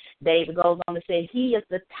God. David goes on to say, he is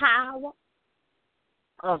the tower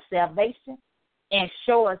of salvation and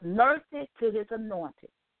showeth mercy to his anointed,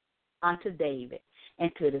 unto David, and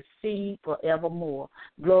to the seed forevermore.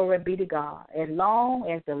 Glory be to God. As long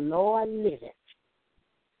as the Lord liveth,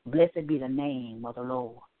 blessed be the name of the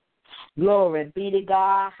Lord. Glory be to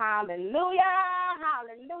God. Hallelujah.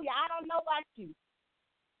 Hallelujah. I don't know about you,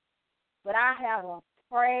 but I have a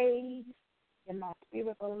praise in my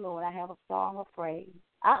spirit for the Lord. I have a song of praise.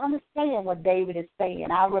 I understand what David is saying.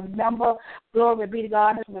 I remember, glory be to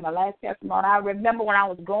God, this was my last testimony. I remember when I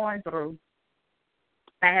was going through,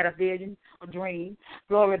 I had a vision, a dream,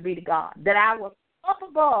 glory be to God, that I was up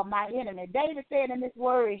above my enemy. David said in this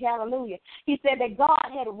word, hallelujah, he said that God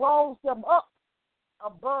had rose him up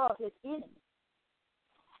above his enemy.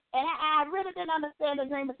 And I really didn't understand the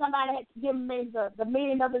dream, but somebody had to give me the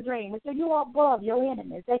meaning of the dream. It said, you are above your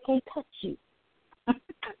enemies. They can't touch you.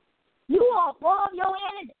 You are above your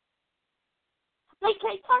enemies. They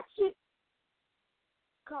can't touch you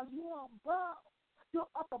because you are above. You're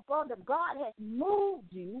up above them. God has moved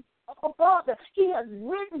you up above them. He has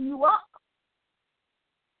risen you up.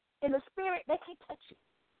 In the spirit, they can't touch you.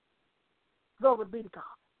 Glory be to God.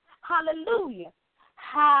 Hallelujah.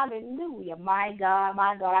 Hallelujah. My God,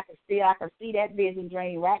 my God. I can see that vision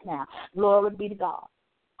dream right now. Glory be to God.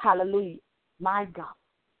 Hallelujah. My God.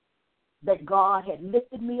 That God had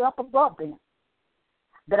lifted me up above them.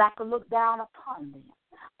 That I could look down upon them.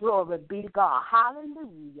 Glory be to God.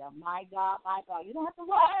 Hallelujah. My God, my God. You don't have to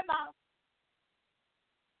worry about it.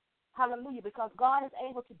 Hallelujah. Because God is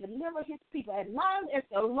able to deliver his people as long as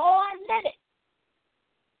the Lord let it.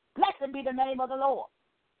 Blessed be the name of the Lord.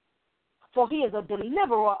 For he is a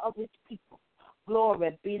deliverer of his people.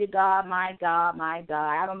 Glory be to God, my God, my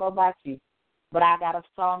God. I don't know about you, but I got a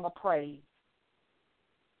song of praise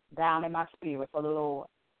down in my spirit for the Lord.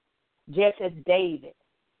 Just as David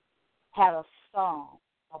had a song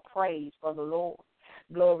of praise for the Lord.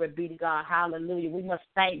 Glory be to God. Hallelujah. We must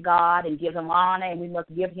thank God and give him honor, and we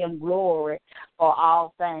must give him glory for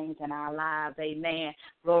all things in our lives. Amen.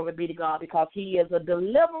 Glory be to God, because he is a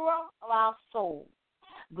deliverer of our soul.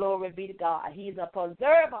 Glory be to God. He's a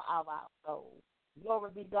preserver of our souls.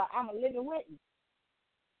 Glory be to God. I'm a living witness.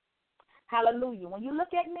 Hallelujah. When you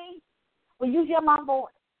look at me, when you hear my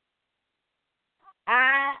voice,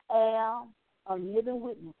 I am a living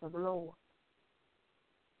witness of the Lord.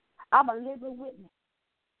 I'm a living witness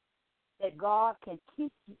that God can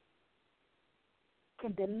keep you,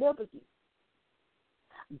 can deliver you.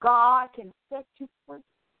 God can set you free.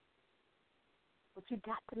 But you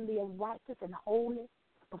got to live righteous and holy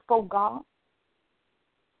before God.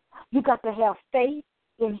 You got to have faith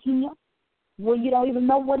in Him when you don't even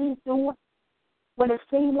know what He's doing, when it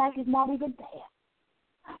seems like He's not even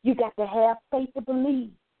there. You got to have faith to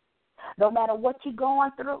believe. No matter what you're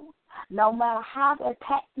going through, no matter how the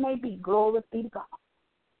attacks may be, glory be to God.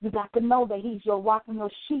 You got to know that He's your rock and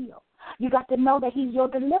your shield. You got to know that He's your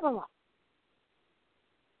deliverer.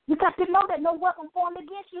 You got to know that no weapon formed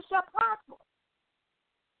against you shall prosper.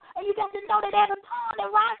 And you got to know that every tongue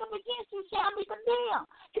that rises up against you shall be condemned.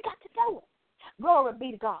 You got to know it. Glory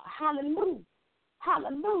be to God. Hallelujah.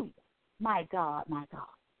 Hallelujah. My God, my God.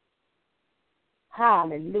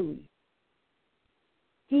 Hallelujah.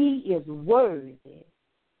 He is worthy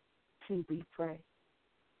to be praised.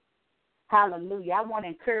 Hallelujah. I want to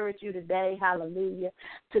encourage you today, hallelujah,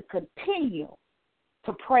 to continue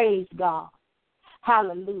to praise God.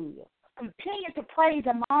 Hallelujah. Continue to praise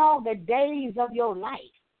Him all the days of your life.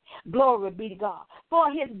 Glory be to God.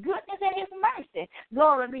 For His goodness and His mercy.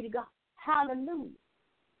 Glory be to God. Hallelujah.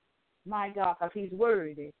 My God, because He's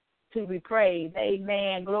worthy to be praised.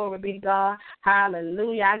 Amen. Glory be to God.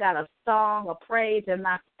 Hallelujah. I got a song of praise in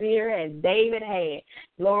my spirit as David had.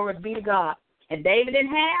 Glory be to God. And David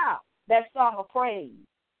didn't have that song of praise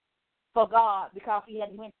for God because he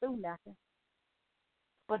hadn't went through nothing.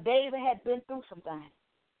 But David had been through some things.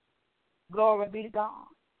 Glory be to God.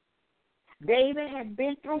 David had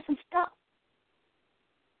been through some stuff.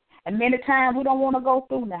 And many times we don't want to go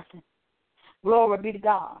through nothing. Glory be to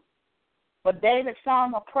God. But David's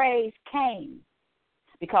song of praise came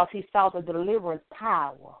because he saw the deliverance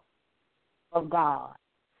power of God.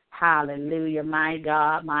 Hallelujah, my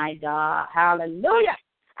God, my God. Hallelujah.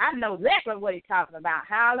 I know exactly what he's talking about.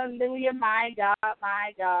 Hallelujah, my God,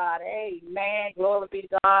 my God. Amen. Glory be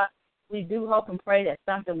to God. We do hope and pray that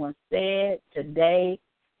something was said today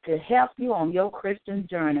to help you on your Christian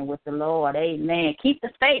journey with the Lord. Amen. Keep the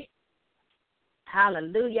faith.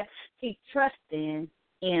 Hallelujah. Keep trusting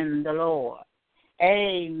in the Lord.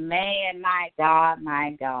 Amen. My God,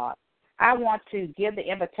 my God. I want to give the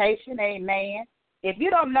invitation. Amen. If you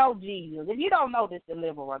don't know Jesus, if you don't know this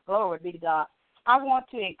deliverer, glory be to God, I want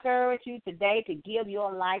to encourage you today to give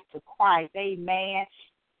your life to Christ. Amen.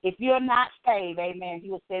 If you're not saved, amen,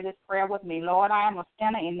 you will say this prayer with me. Lord, I am a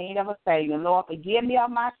sinner in need of a Savior. Lord, forgive me of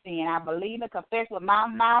my sin. I believe and confess with my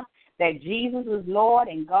mouth that Jesus is Lord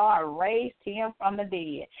and God raised Him from the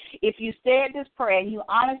dead. If you said this prayer and you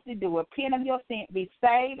honestly do, repent of your sin, be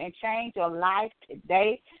saved, and change your life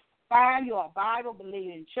today. Find your Bible, believe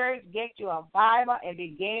in church, get you a Bible, and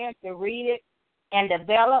begin to read it and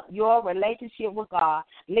develop your relationship with God.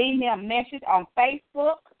 Leave me a message on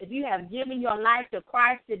Facebook. If you have given your life to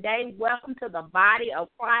Christ today, welcome to the body of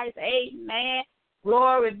Christ. Amen.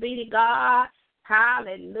 Glory be to God.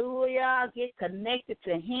 Hallelujah. Get connected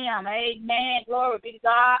to Him. Amen. Glory be to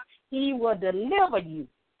God. He will deliver you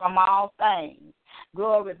from all things.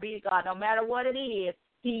 Glory be to God. No matter what it is,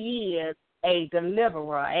 He is a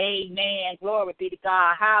deliverer. Amen. Glory be to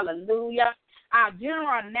God. Hallelujah. Our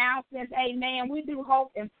general announcements, amen. We do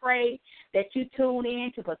hope and pray that you tune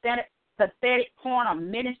in to Pathetic Corner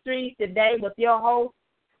Ministries today with your host,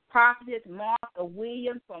 Prophetess Martha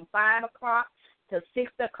Williams, from 5 o'clock to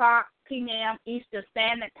 6 o'clock p.m. Eastern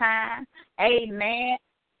Standard Time. Amen.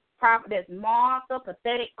 Prophetess Martha,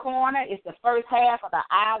 Pathetic Corner is the first half of the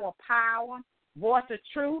hour of power. Voice of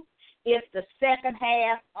Truth is the second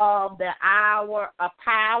half of the hour of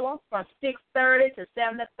power from 6:30 to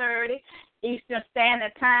 7:30 Eastern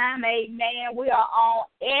Standard Time. Amen. We are on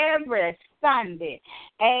every Sunday.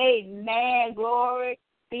 Amen. Glory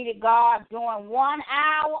be to God. Doing 1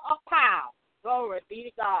 hour of power. Glory be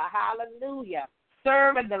to God. Hallelujah.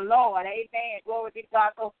 Serving the Lord. Amen. Glory be to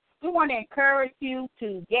God. So we want to encourage you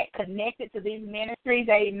to get connected to these ministries.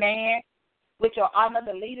 Amen. Which are under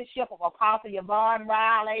the leadership of Apostle Yvonne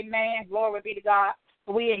Ryle, amen. Glory be to God.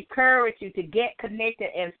 We encourage you to get connected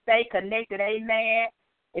and stay connected, amen.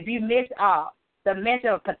 If you missed the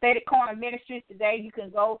mention of Pathetic Corner Ministries today, you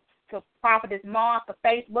can go to Prophetess Martha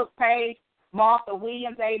Facebook page, Martha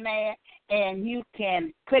Williams, amen, and you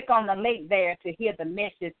can click on the link there to hear the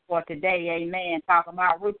message for today, amen, talking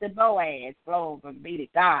about Ruth and Boaz. Glory be to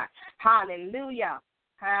God. Hallelujah.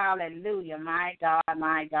 Hallelujah. My God,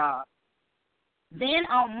 my God. Then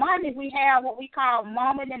on Monday, we have what we call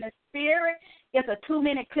Moment in the Spirit. It's a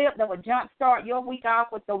 2-minute clip that will jumpstart your week off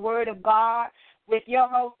with the Word of God with your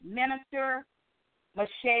host, Minister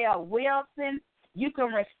Michelle Wilson. You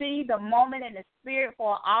can receive the Moment in the Spirit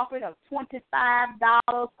for an offering of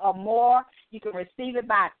 $25 or more. You can receive it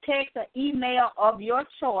by text or email of your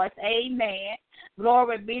choice. Amen.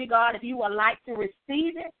 Glory be to God. If you would like to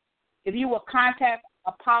receive it, if you will contact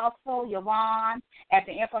Apostle Yvonne at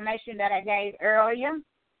the information that I gave earlier.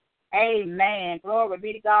 Amen. Glory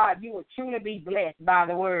be to God. You will truly be blessed by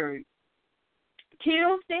the word.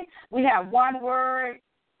 Tuesday, we have one word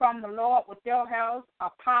from the Lord with your host,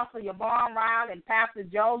 Apostle Yvonne Ryle and Pastor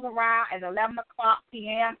Joseph Ryle at 11 o'clock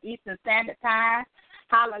p.m. Eastern Standard Time.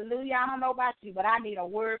 Hallelujah. I don't know about you, but I need a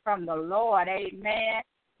word from the Lord. Amen.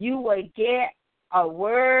 You will get a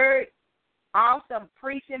word. Awesome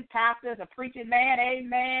preaching pastors, a preaching man,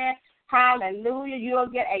 amen. Hallelujah. You'll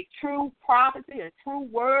get a true prophecy, a true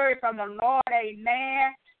word from the Lord,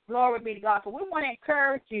 amen. Glory be to God. So we want to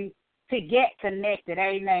encourage you to get connected,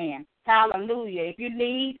 amen. Hallelujah. If you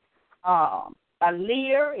need a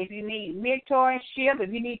leader, if you need mentorship,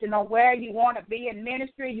 if you need to know where you want to be in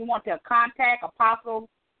ministry, you want to contact Apostle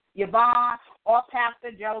Yvonne or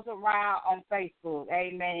Pastor Joseph Ryle on Facebook,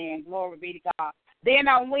 amen. Glory be to God. Then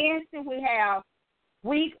on Wednesday, we have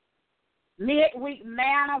midweek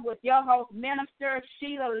manna with your host, Minister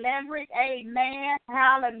Sheila Leverick. Amen.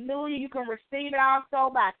 Hallelujah. You can receive it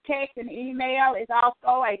also by text and email. It's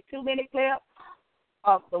also a 2-minute clip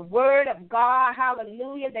of the Word of God.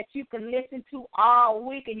 Hallelujah. That you can listen to all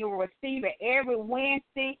week, and you'll receive it every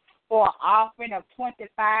Wednesday for an offering of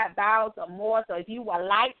 $25 or more. So if you would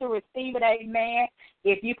like to receive it, amen,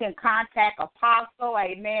 if you can contact Apostle,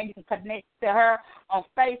 amen, you can connect to her on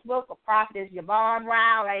Facebook, or Prophetess Yvonne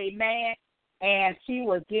Ryle, amen, and she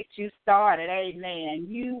will get you started, amen.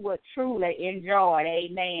 You will truly enjoy it,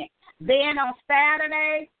 amen. Then on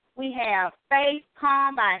Saturday, we have Faith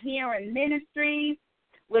Come by Hearing Ministries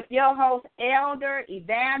with your host, Elder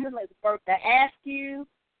Evangelist Bertha Askew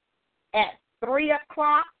at 3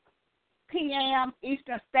 o'clock p.m.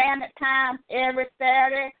 Eastern Standard Time every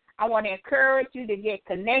Saturday. I want to encourage you to get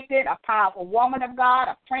connected, a powerful woman of God,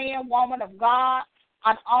 a praying woman of God,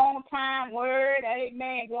 an on-time word.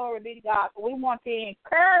 Amen. Glory be to God. So we want to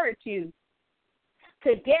encourage you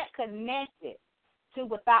to get connected to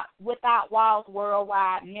Without Walls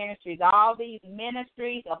Worldwide Ministries. All these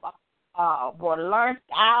ministries were learned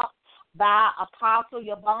out by Apostle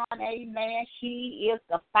Yvonne. Amen. She is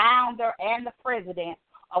the founder and the president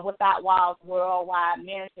of Without Walls Worldwide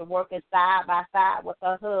Ministry, working side by side with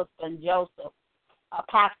her husband, Joseph,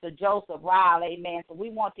 Pastor Joseph Ryle, amen. So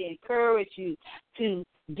we want to encourage you to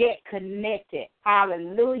get connected.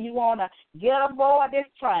 Hallelujah. You want to get aboard this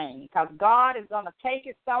train because God is going to take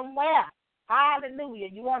it somewhere. Hallelujah.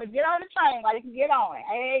 You want to get on the train while you can get on it.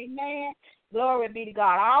 Amen. Glory be to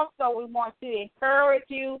God. Also, we want to encourage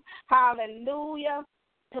you, hallelujah,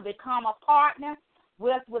 to become a partner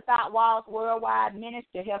with Without Walls Worldwide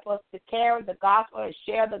Ministry. Help us to carry the gospel and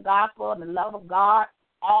share the gospel and the love of God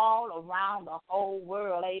all around the whole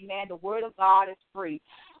world. Amen. The word of God is free,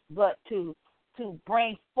 but to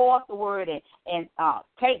bring forth the word and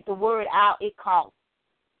take the word out, it costs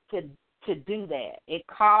to do that. It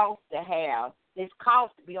costs to have. It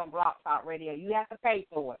costs to be on Block Talk Radio. You have to pay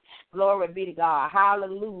for it. Glory be to God.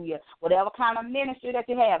 Hallelujah. Whatever kind of ministry that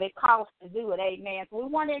you have, it costs to do it. Amen. So we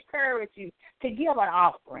want to encourage you to give an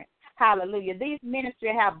offering. Hallelujah. These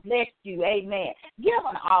ministries have blessed you. Amen. Give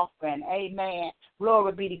an offering. Amen.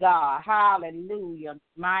 Glory be to God. Hallelujah.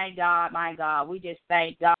 My God. We just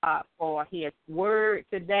thank God for his word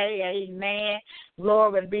today. Amen.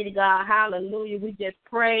 Glory be to God. Hallelujah. We just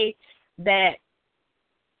pray that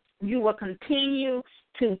you will continue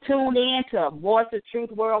to tune in to Voice of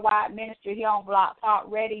Truth Worldwide Ministry here on Block Talk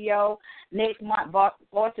Radio. Next month,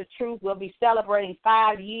 Voice of Truth will be celebrating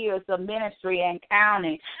 5 years of ministry and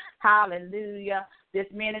counting. Hallelujah. This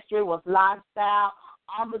ministry was launched out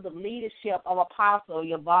under the leadership of Apostle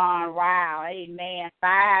Yvonne Ryle. Amen.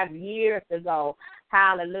 5 years ago.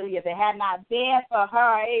 Hallelujah. If it had not been for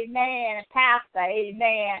her, amen, and Pastor,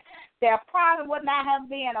 amen, there probably would not have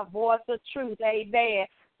been a Voice of Truth. Amen.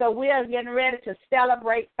 So we are getting ready to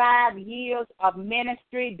celebrate 5 years of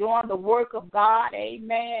ministry doing the work of God.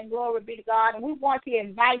 Amen. Glory be to God. And we want to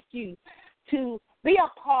invite you to be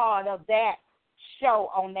a part of that show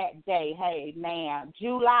on that day. Amen.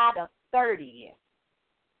 July the 30th.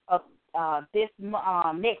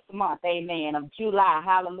 next month, amen, of July,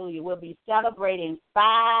 hallelujah, we'll be celebrating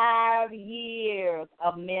 5 years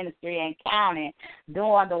of ministry and counting,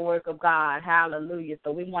 doing the work of God, hallelujah.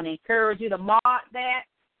 So we want to encourage you to mark that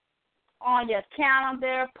on your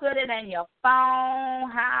calendar, put it in your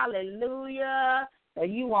phone, hallelujah, so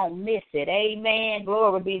you won't miss it, amen.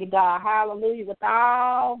 Glory be to God, hallelujah. With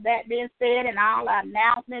all that being said and all our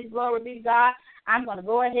announcements, glory be to God, I'm going to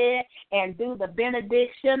go ahead and do the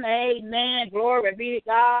benediction, amen. Glory be to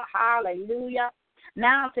God, hallelujah.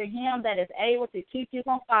 Now to him that is able to keep you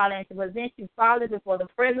from falling and to present you faultless before the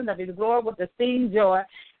presence of his glory with exceeding joy,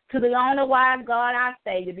 to the only wise God our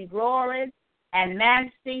Savior, be glory and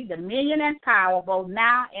majesty, dominion and power, both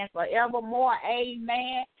now and forevermore,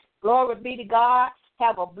 amen. Glory be to God.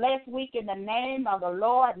 Have a blessed week in the name of the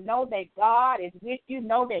Lord. Know that God is with you.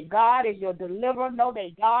 Know that God is your deliverer. Know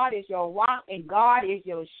that God is your rock and God is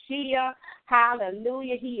your shield.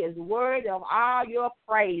 Hallelujah. He is worthy of all your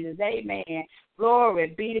praises. Amen.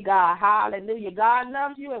 Glory be to God. Hallelujah. God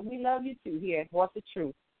loves you and we love you too here at Voice of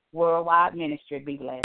Truth Worldwide Ministry. Be blessed.